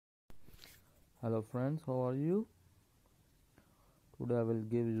Hello friends, how are you? Today I will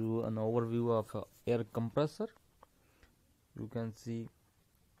give you an overview of air compressor. You can see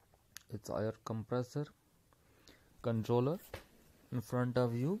it's air compressor controller in front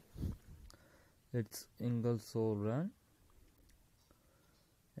of you. It's ingersoll and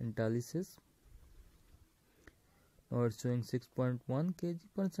intellisys. Now it's showing 6.1 kg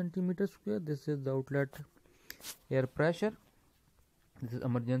per centimeter square. This is the outlet air pressure. This is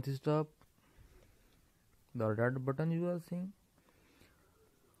emergency stop. The red button you are seeing.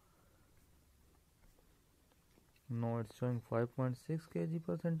 Now it's showing 5.6 kg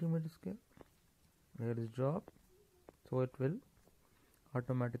per centimeter square. Here is drop, so it will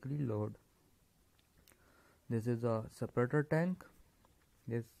automatically load. This is a separator tank.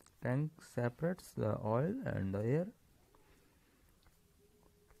 This tank separates the oil and the air.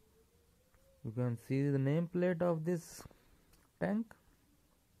 You can see the nameplate of this tank.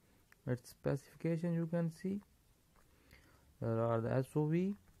 Its specification you can see. There are the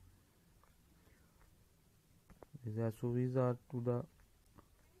SOV. These SOVs are to the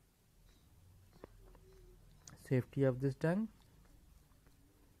safety of this tank.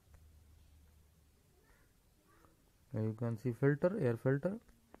 Here you can see filter, air filter.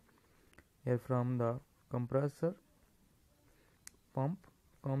 Air from the compressor pump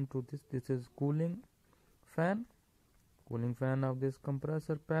come to this. This is cooling fan of this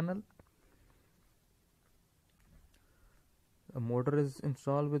compressor panel. A motor is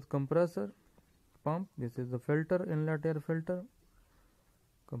installed with compressor pump. This is the filter, inlet air filter.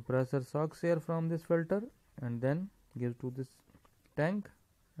 Compressor sucks air from this filter and then gives to this tank,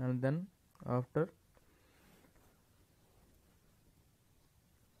 and then after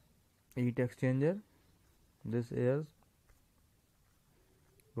heat exchanger, this air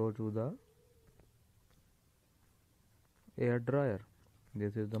go to the air dryer.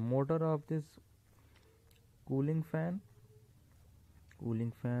 This is the motor of this cooling fan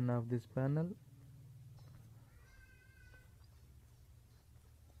of this panel.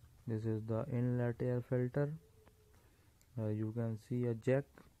 This is the inlet air filter. You can see a jack.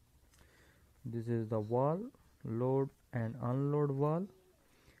 This is the valve, load and unload valve.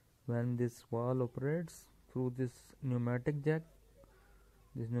 When this valve operates through this pneumatic jack,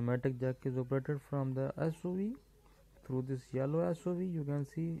 this pneumatic jack is operated from the SOV through this yellow SOV. You can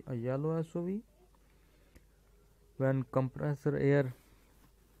see a yellow SOV. When compressor air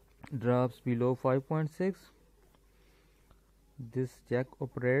drops below 5.6, this jack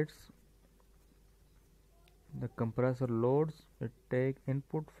operates. The compressor loads. It take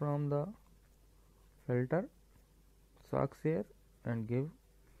input from the filter, sucks air and give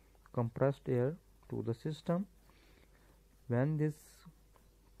compressed air to the system. When this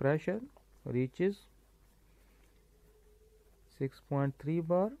pressure reaches 6.3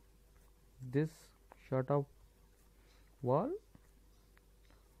 bar, this shut off valve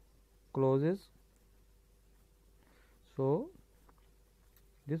closes. So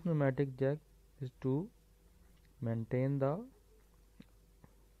this pneumatic jack is to maintain the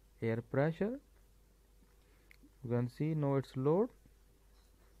air pressure. You can see now its load.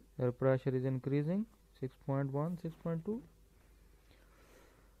 Air pressure is increasing, 6.1, 6.2.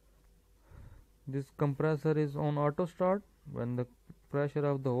 This compressor is on auto start. When the pressure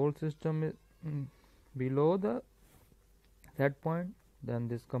of the whole system is below the set point, then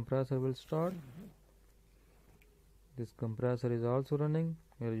this compressor will start. This compressor is also running.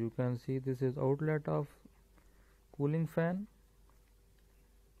 Here you can see this is outlet of cooling fan.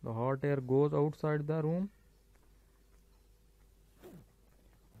 The hot air goes outside the room.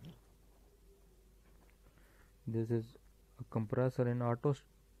 This is a compressor in auto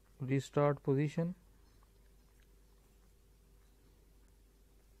restart position.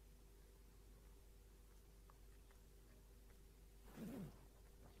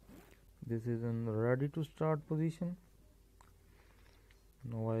 This is in ready to start position.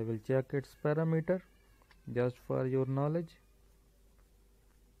 Now I will check its parameter just for your knowledge.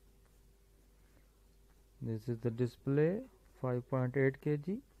 This is the display, 5.8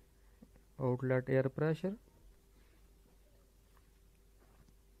 kg outlet air pressure.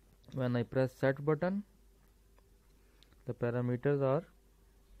 When I press set button, the parameters are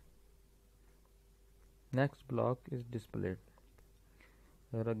next block is displayed.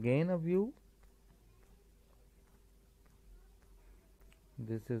 Here again a view.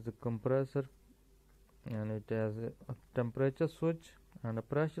 This is the compressor and it has a temperature switch and a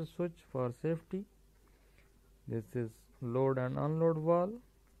pressure switch for safety. This is load and unload valve.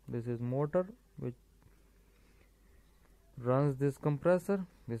 This is motor which runs this compressor.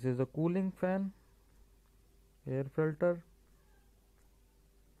 This is a cooling fan, air filter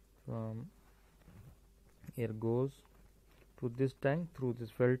from air goes to this tank through this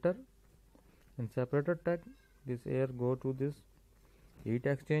filter. In separator tank, this air go to this heat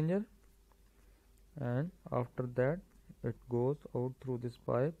exchanger, and after that it goes out through this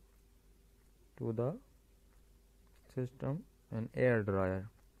pipe to the system and air dryer.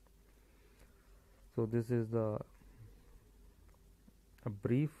 So this is a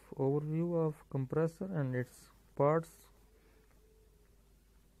brief overview of compressor and its parts.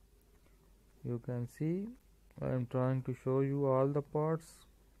 You can see I am trying to show you all the parts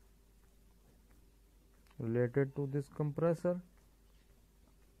related to this compressor.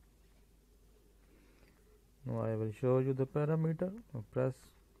 Now I will show you the parameter. Press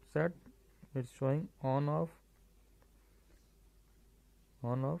set, it's showing on off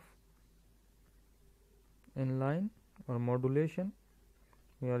inline or modulation.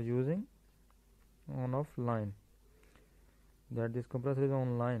 We are using on off line, that this compressor is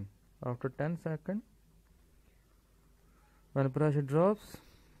on line. After 10 seconds, when pressure drops,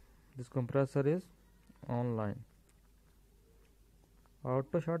 this compressor is on line.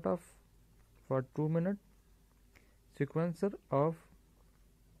 Auto shut off for 2 minutes. Sequencer off.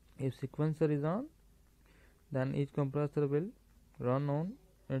 If sequencer is on, then each compressor will run on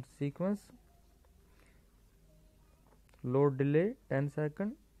its sequence. Load delay 10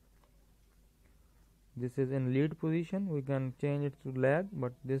 seconds. This is in lead position. We can change it to lag,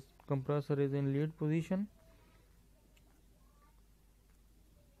 but this compressor is in lead position,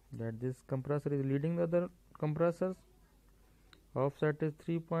 that this compressor is leading the other compressors. Offset is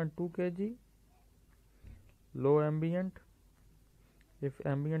 3.2 kg. Low ambient. If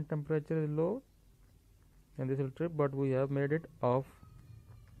ambient temperature is low, then this will trip, but we have made it off,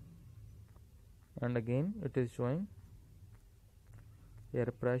 and again it is showing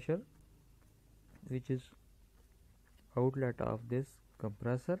air pressure, which is outlet of this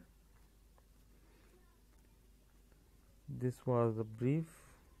compressor. This was a brief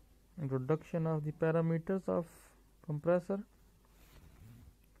introduction of the parameters of compressor.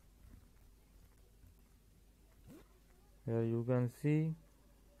 Here you can see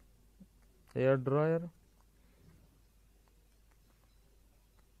air dryer.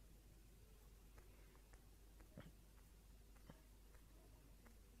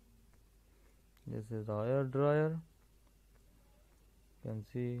 This is the air dryer. You can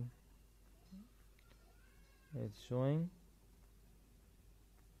see it's showing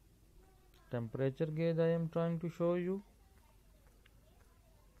temperature gauge. I am trying to show you.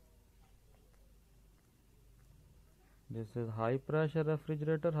 This is high pressure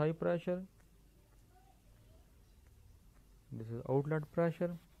refrigerator, high pressure. This is outlet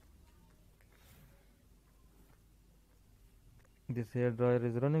pressure. This air dryer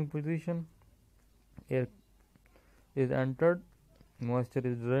is running position. Air is entered, moisture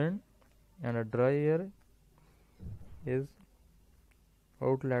is drained, and a dry air is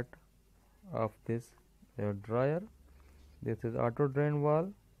outlet of this air dryer. This is auto drain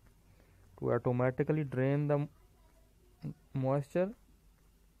valve to automatically drain the moisture.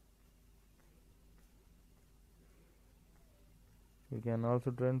 We can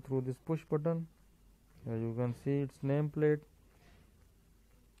also drain through this push button. Here you can see its nameplate.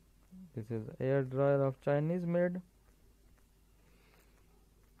 This is air dryer of Chinese made.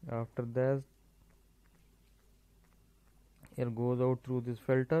 After that, air goes out through this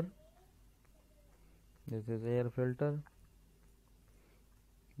filter. This is air filter.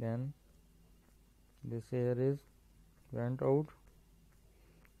 Then this air is went out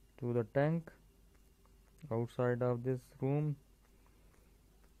to the tank. Outside of this room,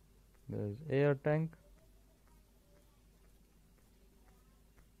 there is air tank,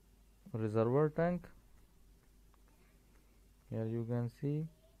 reservoir tank. Here you can see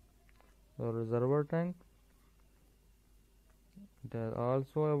the reservoir tank. There is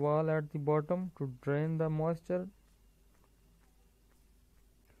also a valve at the bottom to drain the moisture.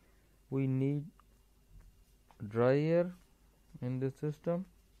 We need dry air in this system,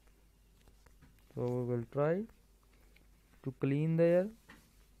 so we will try to clean the air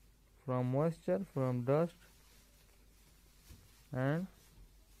from moisture, from dust, and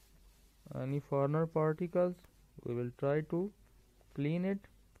any foreigner particles. We will try to clean it.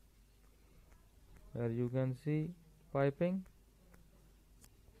 Here you can see piping.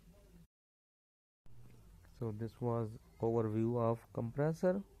 So this was overview of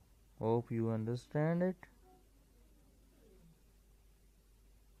compressor. Hope you understand it.